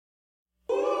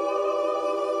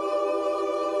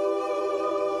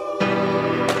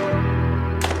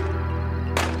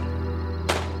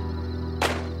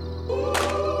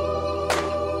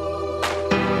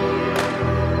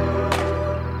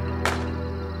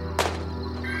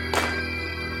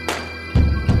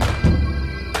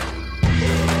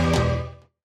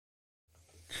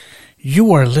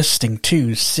You are listening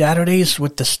to Saturdays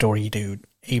with the Story Dude,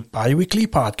 a bi-weekly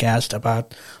podcast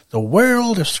about the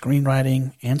world of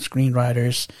screenwriting and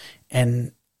screenwriters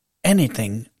and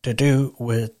anything to do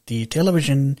with the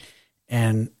television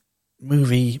and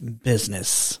movie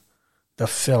business, the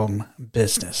film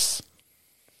business.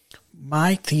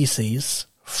 My thesis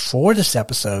for this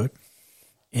episode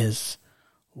is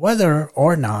whether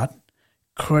or not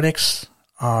critics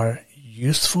are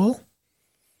useful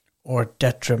or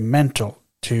detrimental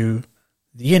to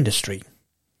the industry.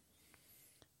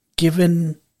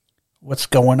 Given what's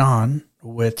going on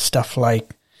with stuff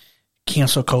like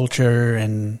cancel culture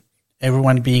and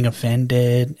everyone being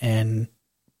offended and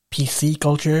PC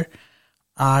culture,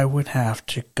 I would have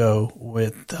to go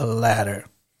with the latter.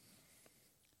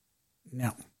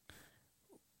 Now,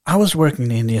 I was working in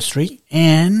the industry,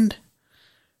 and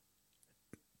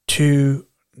to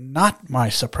not my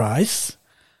surprise,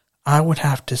 I would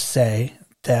have to say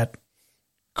that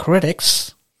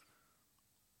critics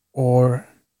or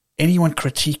anyone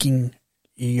critiquing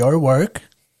your work,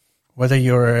 whether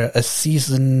you're a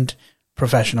seasoned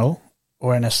professional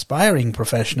or an aspiring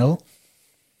professional,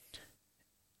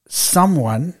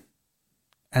 someone,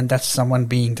 and that's someone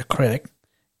being the critic,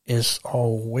 is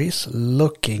always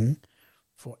looking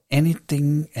for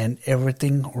anything and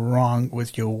everything wrong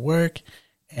with your work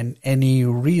and any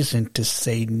reason to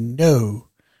say no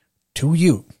to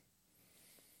you.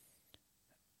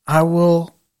 I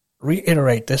will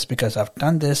reiterate this because I've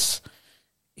done this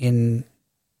in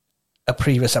a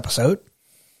previous episode.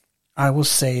 I will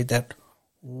say that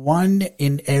 1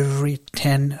 in every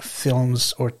 10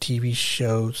 films or TV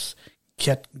shows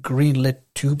get greenlit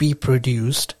to be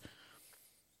produced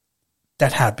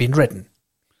that have been written.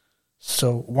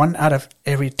 So 1 out of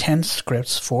every 10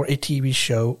 scripts for a TV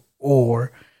show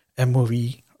or a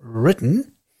movie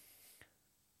written,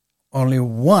 only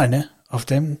 1 of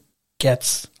them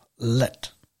gets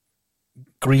lit.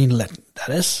 Greenlit, that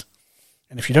is.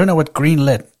 And if you don't know what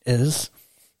greenlit is,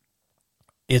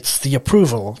 it's the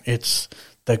approval. It's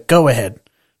the go-ahead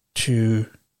to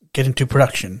get into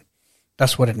production.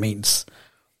 That's what it means.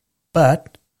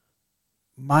 But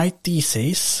my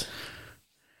thesis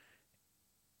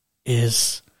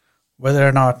is whether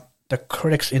or not the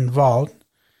critics involved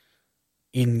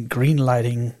in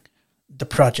greenlighting the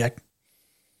project,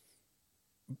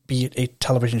 be it a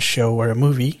television show or a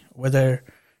movie, whether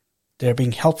they're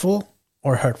being helpful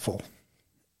or hurtful,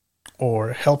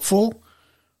 or helpful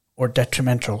or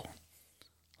detrimental.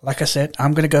 Like I said,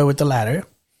 I'm going to go with the latter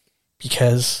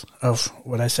because of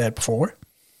what I said before.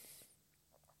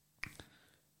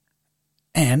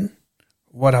 And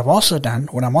what I've also done,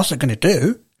 what I'm also going to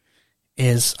do,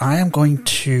 is I am going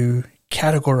to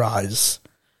categorize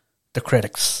the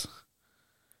critics.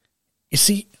 You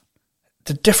see,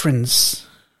 the difference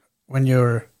when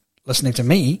you're listening to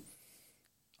me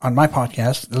on my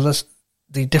podcast,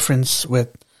 the difference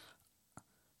with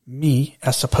me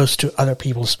as opposed to other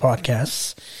people's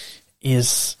podcasts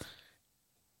is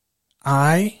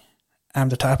I am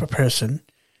the type of person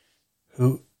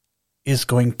who is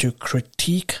going to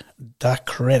critique the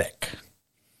critic.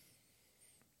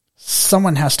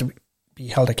 Someone has to be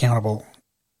held accountable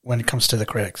when it comes to the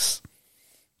critics,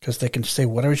 because they can say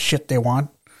whatever shit they want,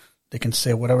 they can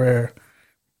say whatever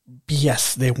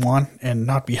BS they want and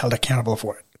not be held accountable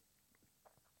for it.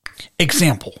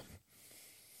 Example: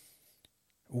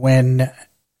 when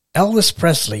Elvis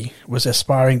Presley was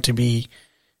aspiring to be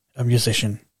a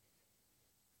musician,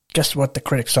 guess what the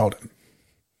critics told him?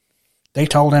 They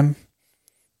told him,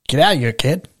 "Get out of here,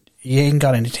 kid. You ain't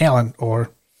got any talent,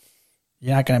 or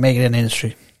you're not going to make it in the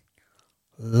industry."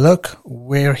 Look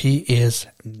where he is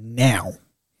now.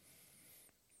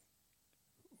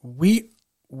 We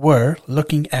were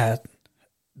looking at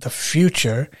the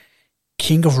future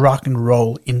king of rock and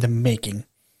roll in the making.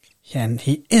 And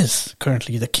he is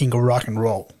currently the king of rock and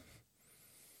roll.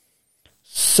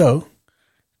 So,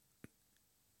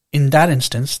 in that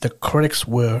instance, the critics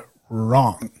were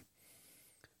wrong.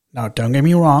 Now, don't get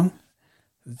me wrong.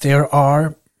 There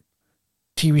are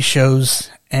TV shows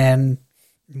and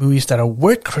movies that are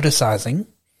worth criticizing.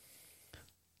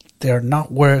 They're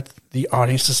not worth the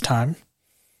audience's time.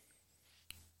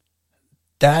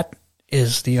 That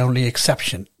is the only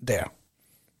exception there.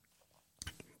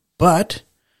 But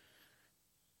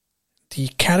the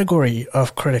category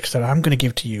of critics that I'm going to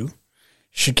give to you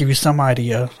should give you some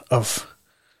idea of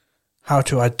how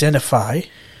to identify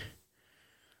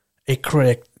a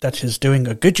critic that is doing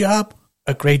a good job,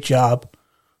 a great job,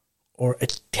 or a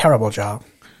terrible job.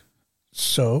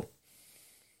 So,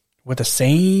 with the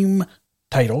same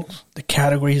title, the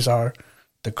categories are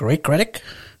the great critic,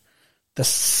 the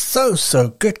so-so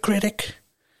good critic,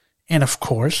 And of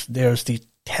course, there's the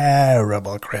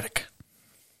terrible critic.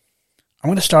 I'm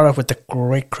going to start off with the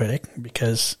great critic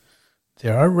because they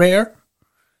are rare,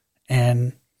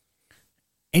 and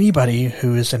anybody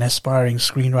who is an aspiring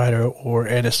screenwriter or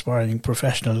an aspiring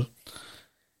professional,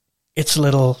 it's a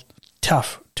little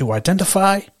tough to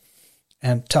identify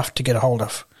and tough to get a hold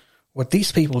of. What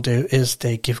these people do is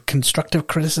they give constructive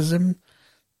criticism.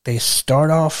 They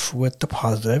start off with the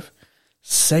positive,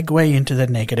 segue into the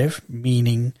negative,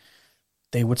 meaning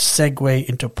they would segue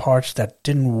into parts that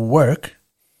didn't work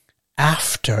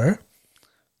after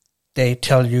they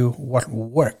tell you what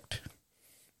worked.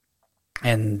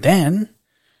 And then,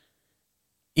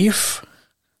 if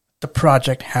the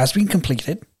project has been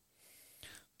completed,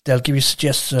 they'll give you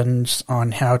suggestions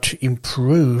on how to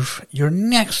improve your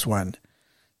next one.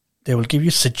 They will give you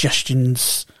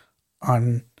suggestions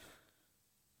on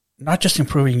not just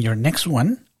improving your next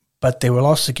one, but they will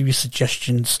also give you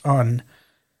suggestions on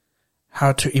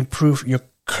how to improve your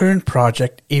current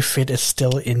project if it is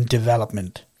still in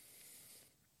development.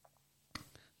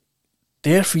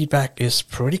 Their feedback is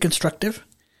pretty constructive,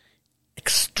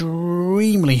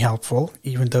 extremely helpful,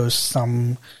 even though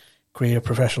some creative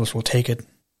professionals will take it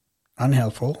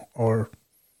unhelpful or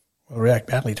will react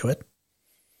badly to it.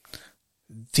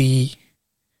 The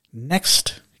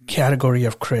next category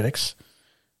of critics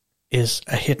is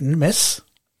a hit and miss,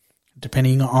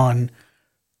 depending on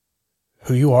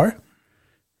who you are.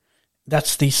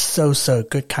 That's the so-so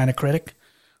good kind of critic.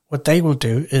 What they will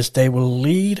do is they will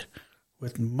lead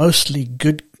with mostly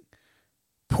good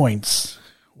points,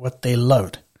 what they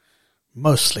loved,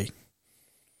 mostly.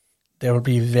 There will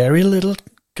be very little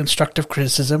constructive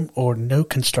criticism or no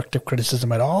constructive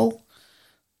criticism at all.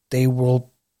 They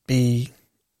will be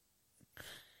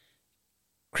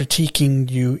critiquing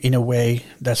you in a way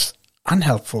that's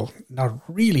unhelpful, not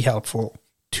really helpful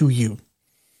to you.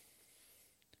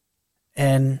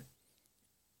 And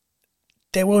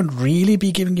they won't really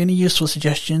be giving you any useful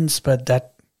suggestions, but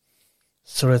that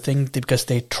sort of thing, because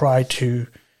they try to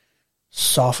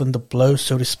soften the blow,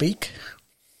 so to speak.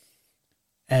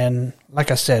 And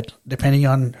like I said, depending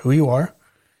on who you are,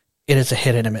 it is a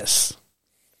hit and a miss.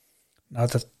 Now,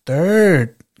 the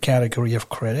third category of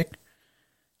critic,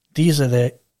 these are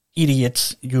the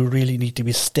idiots you really need to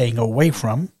be staying away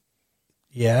from.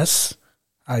 Yes,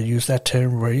 I use that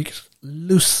term very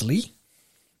loosely.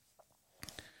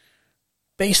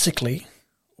 Basically,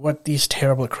 what these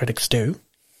terrible critics do,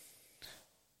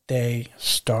 they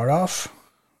start off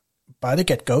by the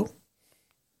get-go,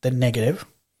 the negative,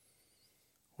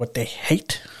 what they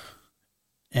hate,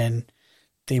 and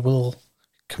they will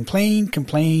complain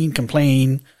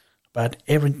about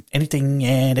anything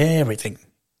and everything.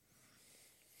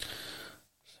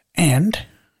 And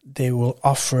they will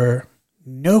offer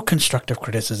no constructive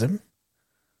criticism.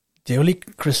 The only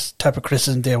type of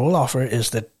criticism they will offer is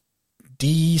the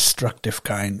destructive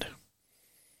kind.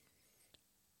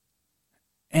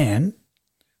 And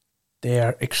they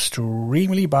are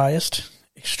extremely biased,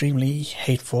 extremely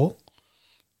hateful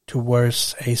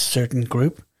towards a certain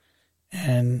group,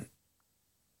 and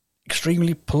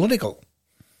extremely political,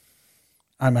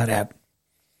 I might add.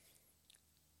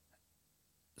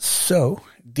 So,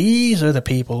 these are the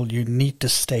people you need to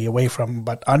stay away from,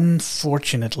 but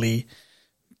unfortunately,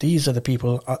 these are the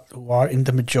people who are in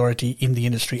the majority in the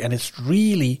industry, and it's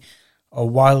really a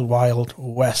wild, wild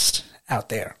west out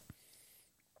there.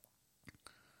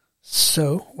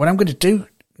 So, what I'm going to do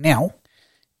now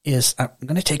is I'm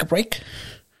going to take a break.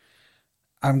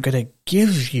 I'm going to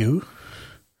give you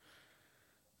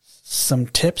some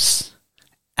tips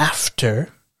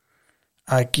after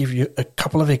I give you a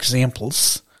couple of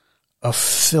examples of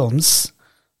films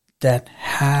that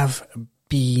have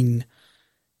been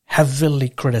heavily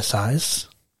criticized,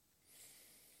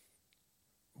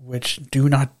 which do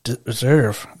not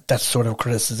deserve that sort of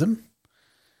criticism.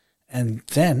 And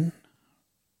then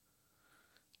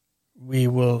we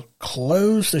will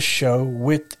close the show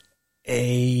with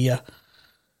a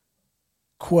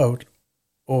quote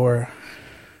or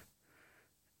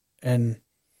an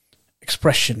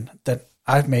expression that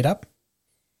I've made up.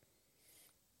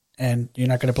 And you're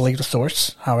not going to believe the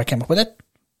source, how I came up with it.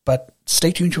 But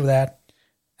stay tuned for that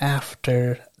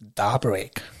after the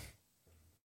break.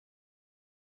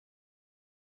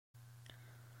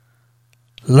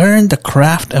 Learn the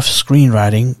craft of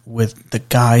screenwriting with the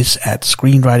guys at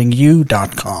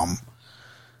screenwritingu.com.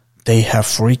 They have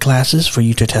free classes for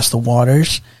you to test the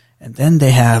waters, and then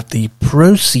they have the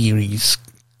Pro Series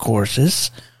courses,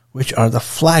 which are the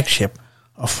flagship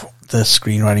of the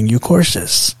Screenwriting U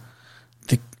courses.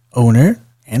 The owner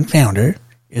and founder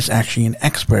is actually an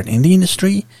expert in the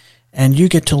industry, and you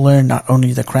get to learn not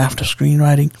only the craft of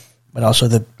screenwriting, but also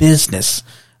the business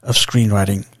of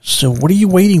screenwriting. So what are you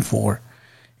waiting for?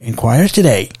 Inquire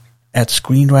today at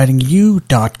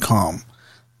screenwritingu.com.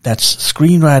 That's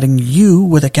screenwritingu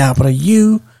with a capital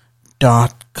U.com.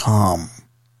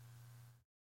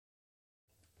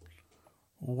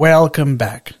 Welcome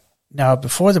back. Now,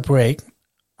 before the break,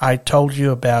 I told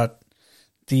you about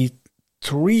the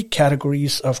 3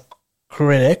 categories of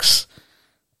critics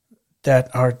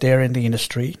that are there in the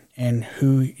industry and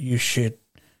who you should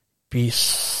be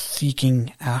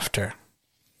seeking after.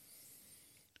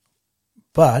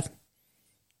 But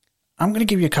I'm going to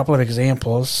give you a couple of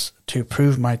examples to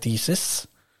prove my thesis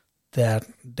that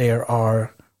there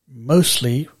are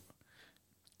mostly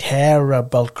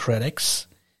terrible critics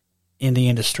in the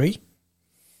industry.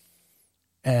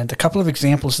 And a couple of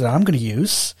examples that I'm going to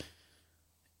use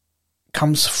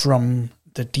comes from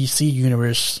the DC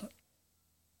Universe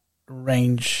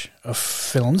range of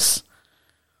films.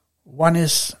 One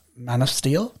is Man of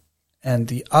Steel, and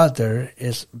the other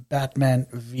is Batman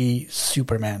v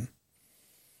Superman.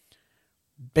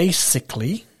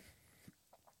 Basically,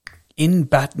 in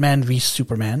Batman v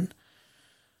Superman,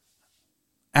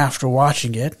 after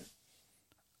watching it,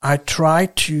 I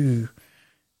tried to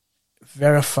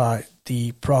verify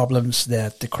the problems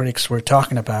that the critics were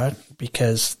talking about,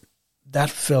 because that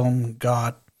film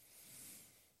got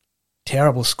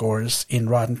terrible scores in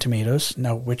Rotten Tomatoes.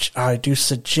 Now, which I do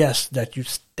suggest that you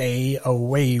stay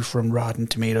away from Rotten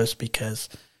Tomatoes, because,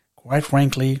 quite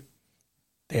frankly,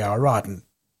 they are rotten.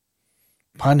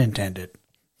 Pun intended.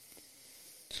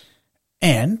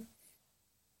 And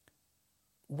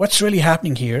what's really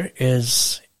happening here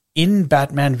is, in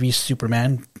Batman v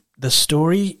Superman, the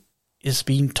story is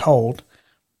being told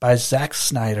by Zack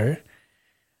Snyder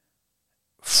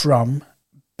from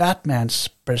Batman's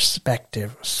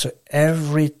perspective. So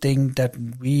everything that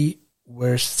we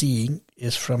were seeing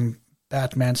is from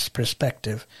Batman's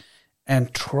perspective.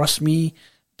 And trust me,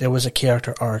 there was a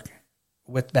character arc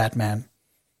with Batman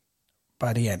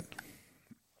by the end.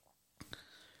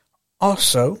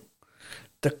 Also,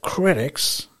 the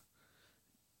critics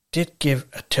did give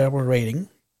a terrible rating,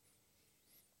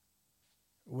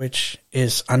 which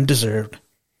is undeserved.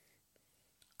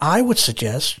 I would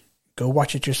suggest go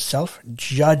watch it yourself,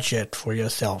 judge it for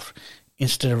yourself,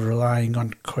 instead of relying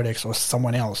on critics or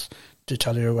someone else to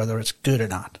tell you whether it's good or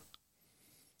not.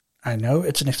 I know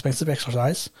it's an expensive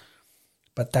exercise,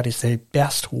 but that is the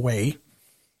best way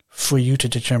for you to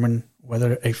determine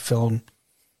whether a film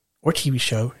or TV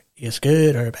show is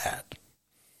good or bad.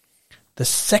 The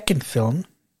second film,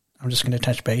 I'm just going to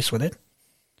touch base with it.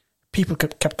 People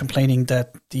kept complaining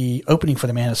that the opening for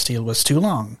The Man of Steel was too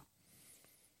long.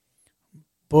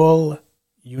 Bull,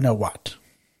 you know what?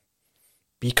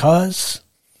 Because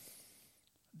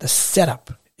the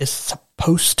setup is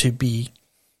supposed to be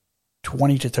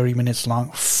 20 to 30 minutes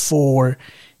long for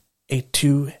a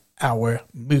 2-hour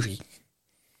movie,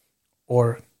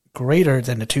 or greater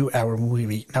than a 2-hour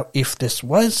movie. Now, if this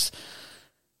was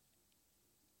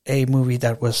a movie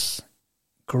that was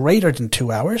greater than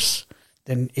 2 hours,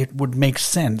 then it would make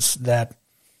sense that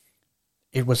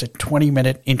it was a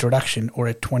 20-minute introduction or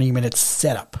a 20-minute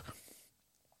setup.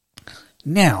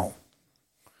 Now,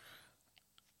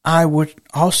 I would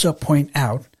also point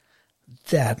out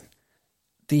that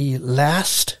the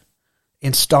last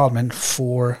installment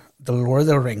for The Lord of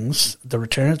the Rings, The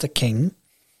Return of the King,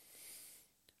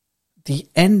 the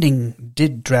ending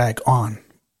did drag on,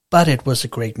 but it was a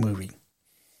great movie.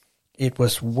 It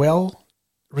was well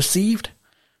received,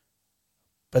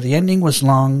 but the ending was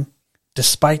long.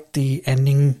 Despite the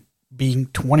ending being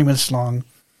 20 minutes long,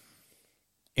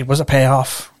 it was a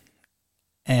payoff,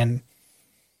 and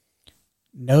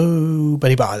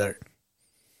nobody bothered.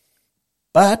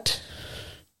 But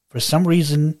for some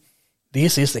reason,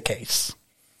 this is the case.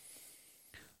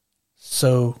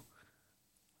 So,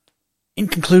 in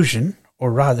conclusion, or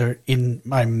rather in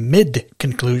my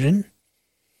mid-conclusion,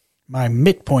 my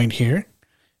midpoint here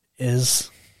is,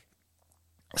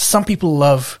 some people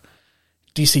love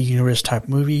DC Universe type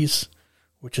movies,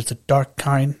 which is the dark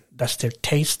kind. That's their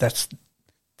taste. That's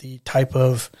the type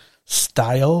of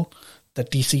style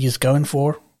that DC is going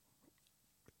for.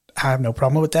 I have no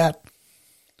problem with that.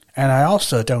 And I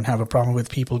also don't have a problem with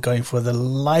people going for the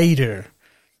lighter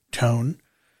tone,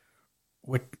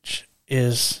 which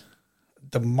is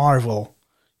the Marvel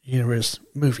Universe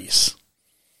movies.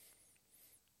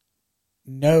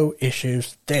 No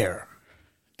issues there.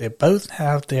 They both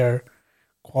have their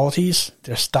qualities,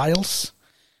 their styles.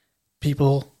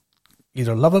 People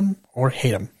either love them or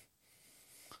hate them.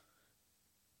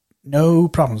 No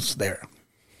problems there.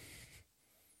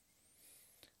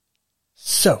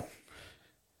 So,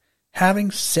 having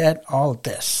said all of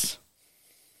this,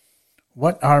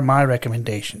 what are my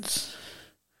recommendations?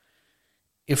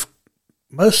 If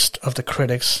most of the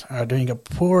critics are doing a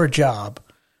poor job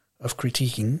of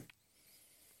critiquing,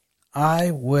 I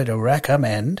would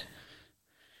recommend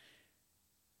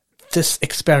this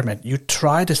experiment. You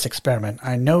try this experiment.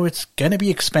 I know it's going to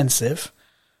be expensive,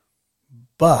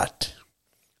 but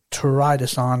try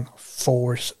this on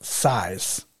for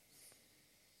size.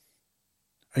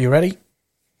 Are you ready?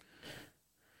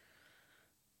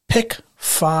 Pick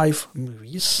 5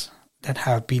 movies that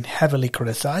have been heavily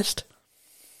criticized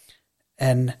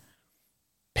and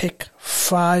pick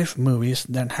 5 movies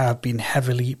that have been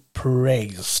heavily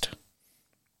praised.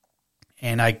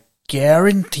 And I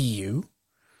guarantee you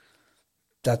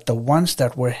that the ones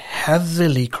that were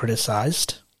heavily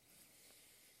criticized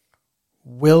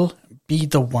will be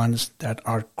the ones that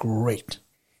are great,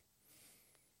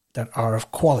 that are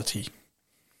of quality.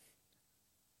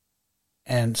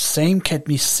 And same can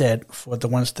be said for the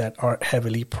ones that are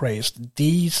heavily praised.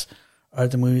 These are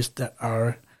the movies that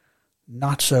are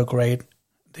not so great.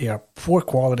 They are poor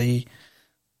quality.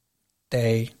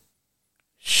 They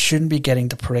shouldn't be getting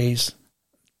the praise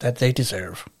that they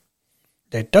deserve.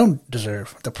 They don't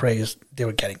deserve the praise they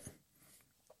were getting.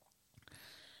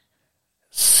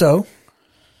 So,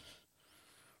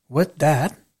 with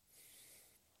that,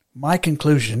 my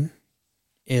conclusion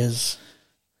is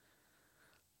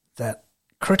that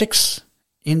critics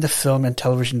in the film and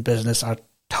television business are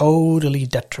totally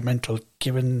detrimental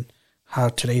given how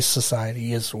today's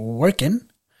society is working.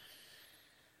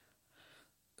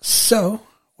 So,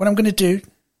 what I'm going to do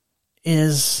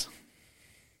is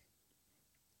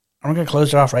I'm going to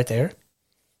close it off right there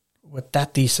with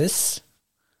that thesis,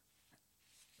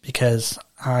 because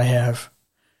I have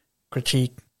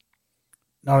critiqued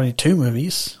not only 2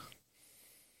 movies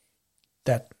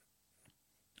that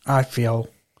I feel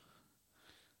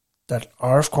that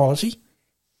are of quality,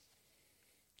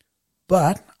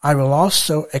 but I will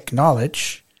also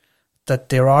acknowledge that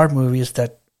there are movies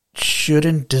that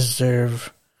shouldn't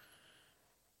deserve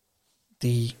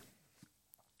the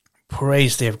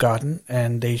praise they've gotten,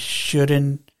 and they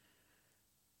shouldn't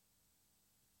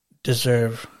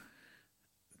deserve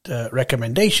the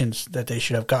recommendations that they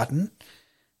should have gotten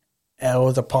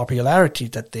or the popularity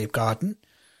that they've gotten.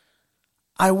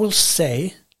 I will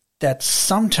say that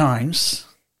sometimes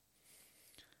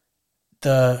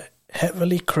the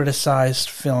heavily criticized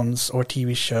films or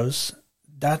TV shows,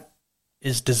 that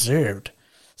is deserved.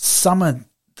 Some of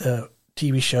the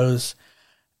TV shows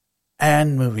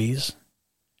and movies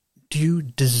do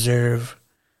deserve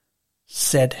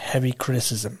said heavy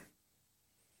criticism.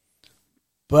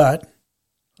 But,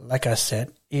 like I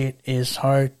said, it is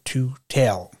hard to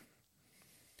tell.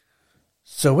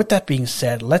 So with that being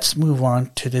said, let's move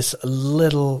on to this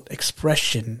little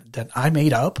expression that I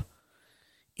made up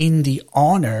in the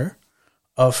honor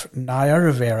of Naya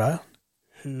Rivera,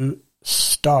 who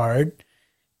starred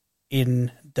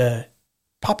in the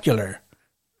popular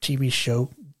TV show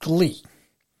Glee,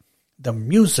 the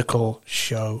musical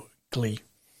show Glee.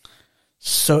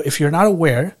 So if you're not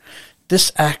aware,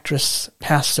 this actress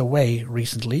passed away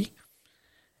recently,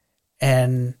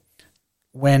 and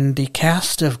when the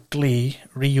cast of Glee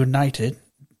reunited,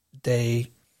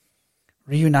 they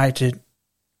reunited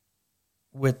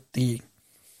with the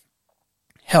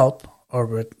help or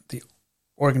with the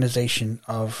organization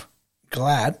of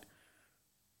GLAAD.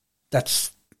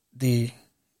 That's the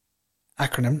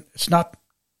acronym. It's not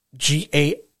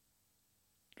GA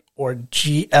or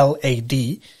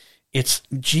GLAD. It's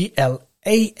GLAAD.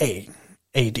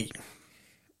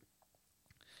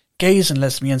 Gays and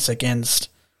Lesbians Against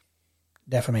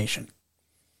Defamation.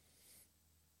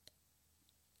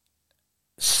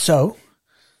 So,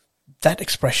 that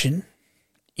expression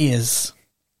is,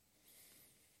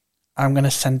 I'm going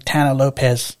to Santana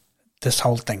Lopez this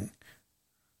whole thing.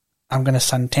 I'm going to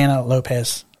Santana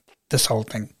Lopez this whole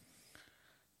thing.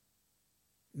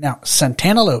 Now,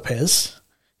 Santana Lopez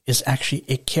is actually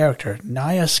a character,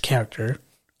 Naya's character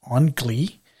on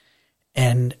Glee,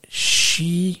 and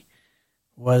she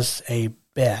was a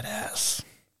badass.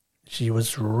 She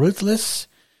was ruthless.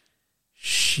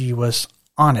 She was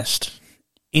honest.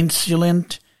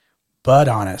 Insolent, but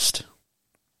honest.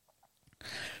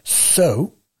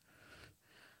 So,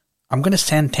 I'm going to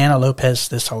Santana Lopez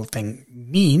this whole thing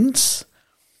means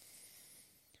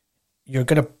you're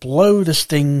going to blow this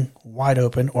thing wide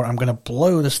open, or I'm going to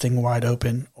blow this thing wide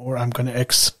open, or I'm going to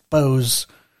expose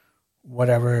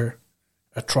whatever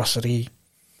atrocity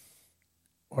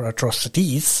or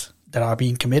atrocities that are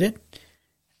being committed.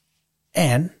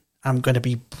 And I'm going to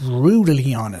be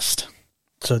brutally honest.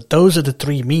 So those are the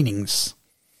 3 meanings.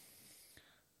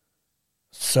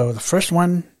 So the first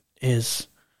one is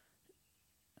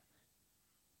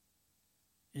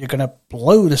You're going to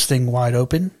blow this thing wide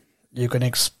open. You're going to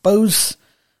expose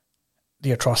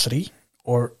the atrocity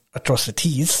or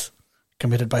atrocities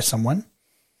committed by someone.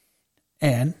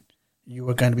 And you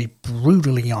are going to be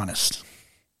brutally honest.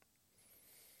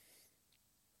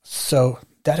 So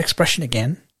that expression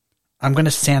again, I'm going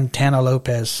to Santana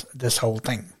Lopez this whole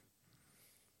thing.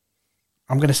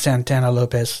 I'm going to Santana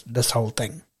Lopez this whole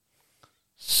thing.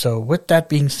 So with that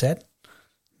being said,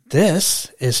 this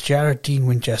is Jared Dean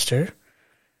Winchester.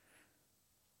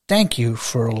 Thank you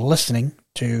for listening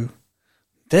to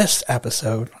this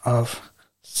episode of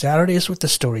Saturdays with the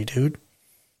Story Dude.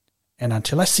 And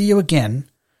until I see you again,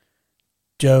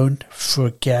 don't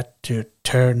forget to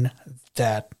turn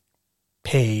that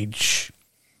page.